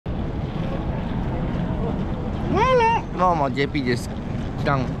どうも JP です。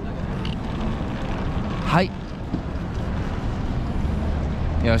はい、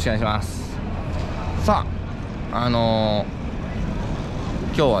よろしくお願いします。さあ今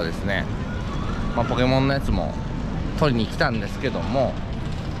日はですね、ポケモンのやつも取りに来たんですけども、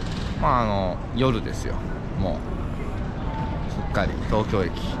夜ですよ。もうすっかり東京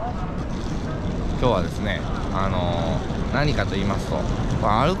駅。今日はですね、何かと言いますと、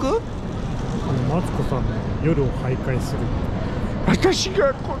歩くマツコさんの夜を徘徊する。私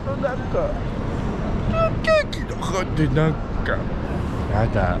がこのなんかケーキの方でなんかや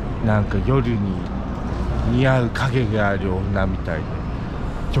だ、なんか夜に似合う影がある女みたいで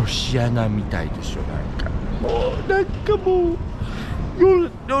女子アナみたいでしょ。なんかもう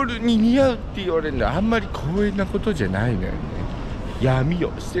夜に似合うって言われるのはあんまり光栄なことじゃないのよね。闇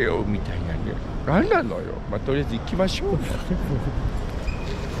を捨てようみたいなね。何なのよ。とりあえず行きましょう。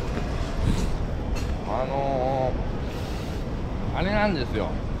あれなんですよ。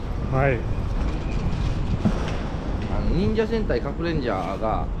はい。忍者戦隊カクレンジャー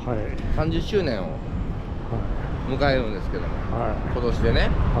が30周年を迎えるんですけども、今年で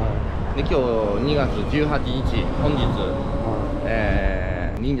ね。で今日2月18日本日、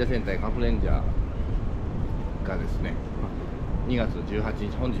忍者戦隊カクレンジャーがですね、2月18日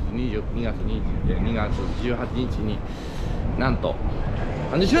本日2月18日になんと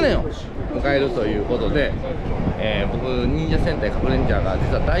30周年を迎えるということで、僕忍者戦隊カクレンジャーが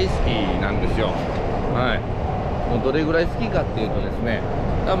実は大好きなんですよ。はい。もうどれぐらい好きかっていうとですね、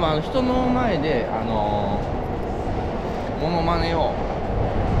多分人の前でモノマネを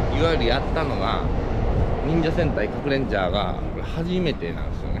いわゆるやったのが忍者戦隊カクレンジャーが初めてな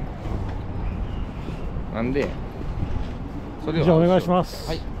んですよね。なんでそれをじゃあお願いします。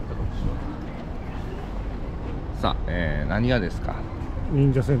はい。さあ、何がですか。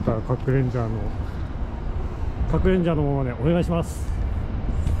忍者センターカクレンジャーのままねお願いします。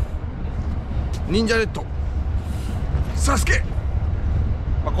忍者レッドサスケ、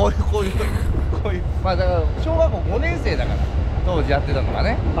こういうだから小学校5年生だから当時やってたのが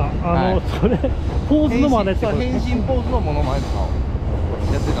ね、それポーズの真似ってこと。変身ポーズのモノマネとかを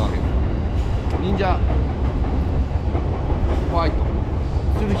やってたわけです。忍者ホワイト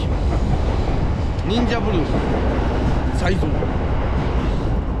鶴姫、忍者ブルーサイゾー、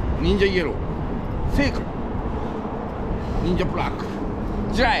忍者イエロー聖火、忍者ブラック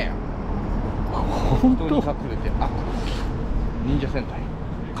ジャイアン、本当に隠れて、忍者戦隊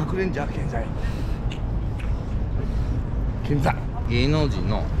カクレンジャー健在芸能人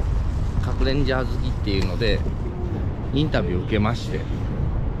のカクレンジャー好きっていうのでインタビューを受けまして、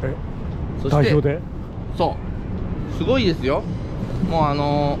そして代表で、そうすごいですよ。もう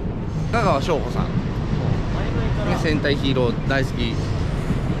香川翔子さん、戦隊ヒーロー大好き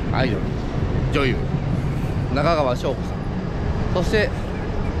アイドル女優中川翔子さん、そして、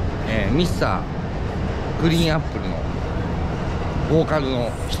ミスターグリーンアップルのボーカル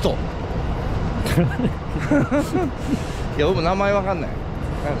の人いや僕も名前わかんない。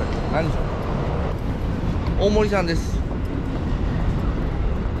何でしょう。大森さんです。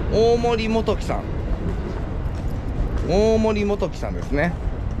大森元樹さんですね。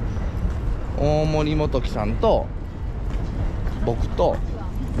大森元樹さんと僕と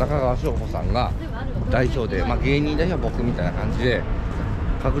中川翔子さんが代表で、芸人代表は僕みたいな感じで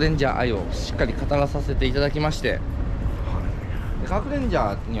カクレンジャー愛をしっかり語らさせていただきまして、カクレンジ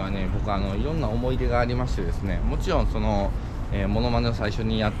ャーにはね、僕いろんな思い出がありましてですね、もちろんその、モノマネを最初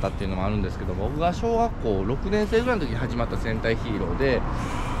にやったっていうのもあるんですけど、僕が小学校6年生ぐらいの時に始まった戦隊ヒーローで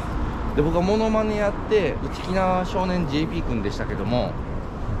僕がモノマネやって内気な少年 JP 君でしたけども、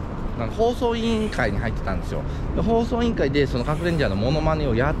なんか放送委員会に入ってたんですよ。で放送委員会でそのカクレンジャーのモノマネ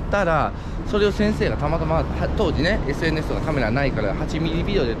をやったら、それを先生がたまたま当時ね SNS とかカメラないから8ミリ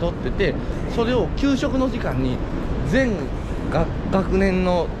ビデオで撮ってて、それを給食の時間に全学年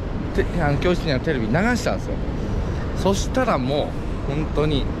の教室にあるテレビに流したんですよ。そしたらもう本当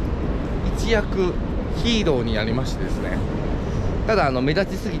に一躍ヒーローになりましてですね。ただ目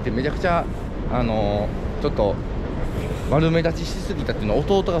立ちすぎてめちゃくちゃちょっと悪目立ちしすぎたっていうのは、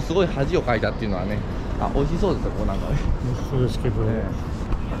弟がすごい恥をかいたっていうのはね、美味しそうですよ、こうなんかね。そうですけど、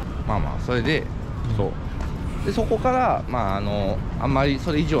それででそこからあんまり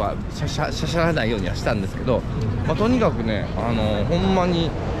それ以上はしゃしゃらないようにはしたんですけど、とにかくねほんま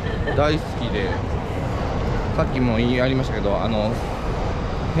に大好きで、さっきも言いましたけど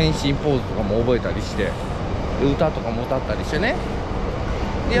変身ポーズとかも覚えたりして、歌とかも歌ったりしてね、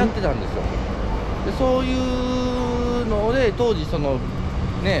でやってたんですよ。でそういうので当時その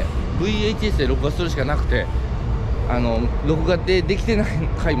ね VHS で録画するしかなくて、録画でできてない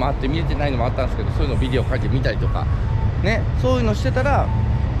回もあって見れてないのもあったんですけど、そういうのをビデオ借りて見たりとかね、そういうのしてたら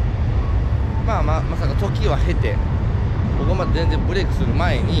まさか時は経てここまで全然ブレイクする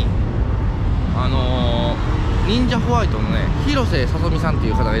前に忍者ホワイトのね広瀬さとみさんって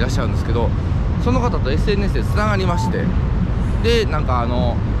いう方がいらっしゃるんですけど、その方と SNS でつながりまして、でなんか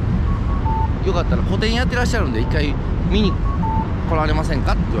よかったら個展やってらっしゃるんで一回見に来られません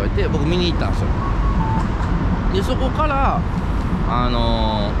かって言われて、僕見に行ったんですよ。でそこから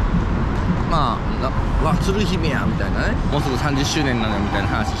鶴姫やみたいなね、もうすぐ30周年なのよみたいな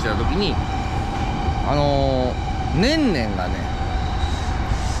話してた時にねんねんがね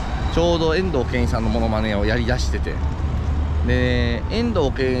ちょうど遠藤憲一さんのモノマネをやりだしてて、で遠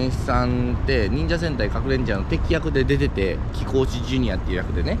藤憲一さんって忍者戦隊カクレンジャーの敵役で出てて、貴公子ジュニアっていう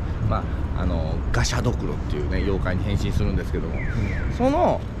役でね、ガシャドクロっていうね妖怪に変身するんですけども、そ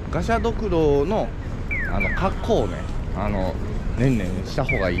のガシャドクロの格好をねねんねんした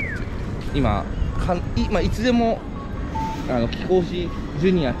方がいいって今いつでも貴公子ジ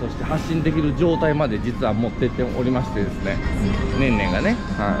ュニアとして発信できる状態まで実は持ってっておりましてですね、ねんねんがね、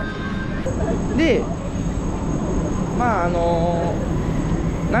で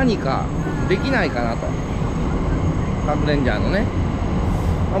何かできないかなと、カクレンジャーのね、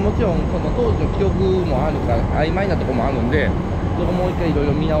もちろんその当時の記憶もあるから曖昧なところもあるんで、そこもう一回いろい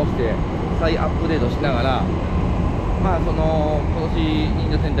ろ見直して再アップデートしながら、今年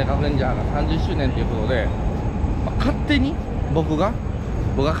忍者戦隊カクレンジャーが30周年ということで、勝手に僕が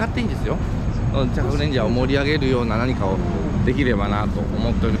勝手にですよ、カクレンジャーを盛り上げるような何かをできればなと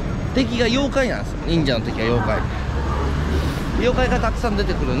思っておる。敵が妖怪なんですよ。忍者の敵が妖怪がたくさん出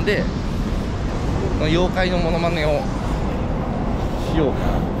てくるんで、妖怪のモノマネをしようか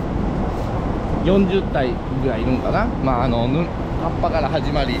な。40体ぐらいいるんかな。葉っぱから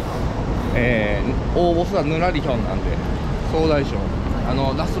始まり、大ボスはヌラリヒョンなんで総大将、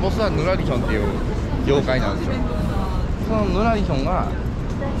ラスボスはヌラリヒョンっていう妖怪なんですよ。そのヌラリヒョンが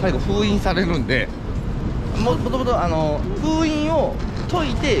最後封印されるんで、もともと封印を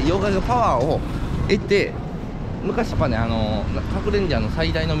解いて妖怪がパワーを得て、昔やっぱねカクレンジャーの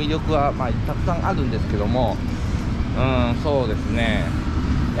最大の魅力はたくさんあるんですけども、そうですね、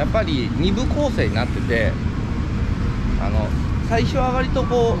やっぱり2部構成になってて、最初は割と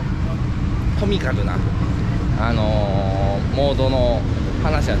こうコミカルなモードの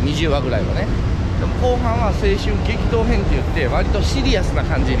話は20話ぐらいはね、でも後半は青春激闘編って言って割とシリアスな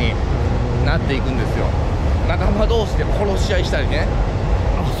感じになっていくんですよ。仲間同士で殺し合いしたりね。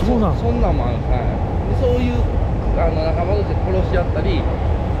そんなんもあるんです。そういう仲間同士で殺し合ったり、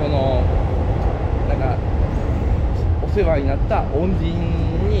お世話になった恩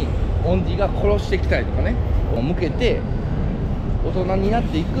人が殺してきたりとかね、向けて大人になっ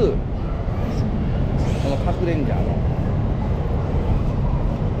ていくこのカクレンジャーの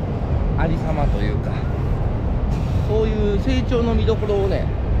ありさまというか、そういう成長の見どころをね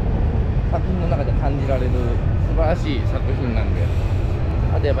作品の中で感じられる素晴らしい作品なんで、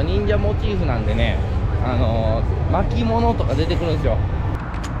あとやっぱ忍者モチーフなんでね、巻物とか出てくるんですよ。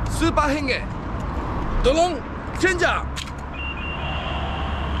スーパー変化ドロンチェンジャー、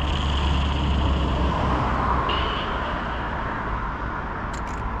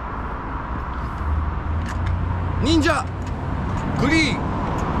忍者グリーン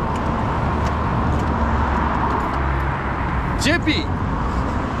JP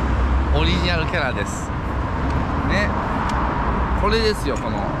オリジナルキャラですね。これですよ、こ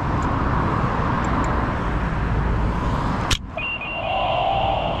の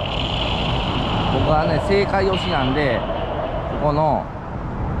僕はね正解推しなんで、ここの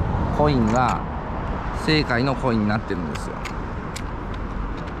コインが正解のコインになってるんですよ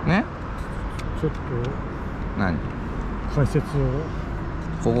ね。ちょっと何解説を。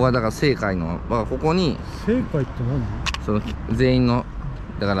ここがだから正解の、ここに正解って何？その全員の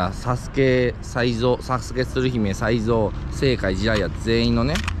だからサスケ鶴姫才蔵正解ジライア全員の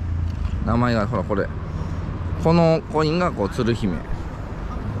ね名前が、ほらこのコインがこう鶴姫、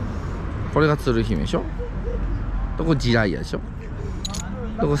これが鶴姫でしょ、これジライアでしょ、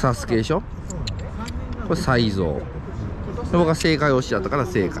これサスケでしょ、これ才蔵で、僕が正解推しだったから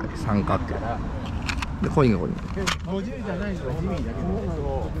正解三角形で、コインがここに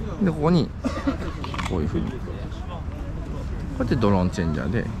で、ここにこういうふうにこうやってドローンチェンジャ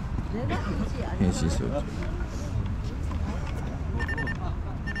ーで変身する。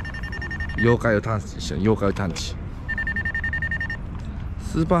妖怪を探知して、妖怪を探知、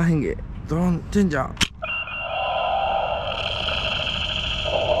スーパー変化ドローンチェンジャー、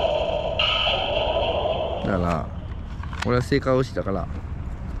だから俺は正解をしたから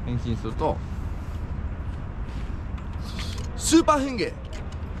変身するとスーパー変化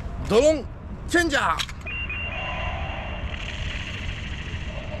ドローンチェンジャー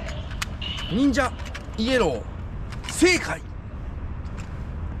忍者イエロー正解。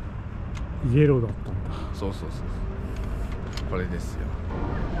イエローだったんだ。そうこれですよ。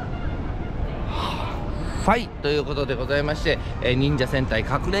はい、ということでございまして、忍者戦隊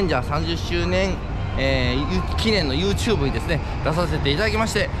カクレンジャー30周年、記念の YouTube にですね出させていただきま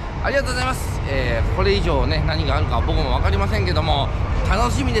してありがとうございます。これ以上ね何があるか僕も分かりませんけども、楽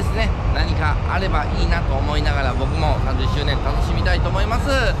しみですね。何かあればいいなと思いながら僕も30周年楽しみたいと思います。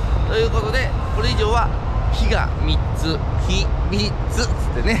ということでこれ以上は火が3つ火3つつっ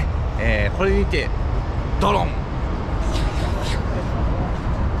てね、これにてドロン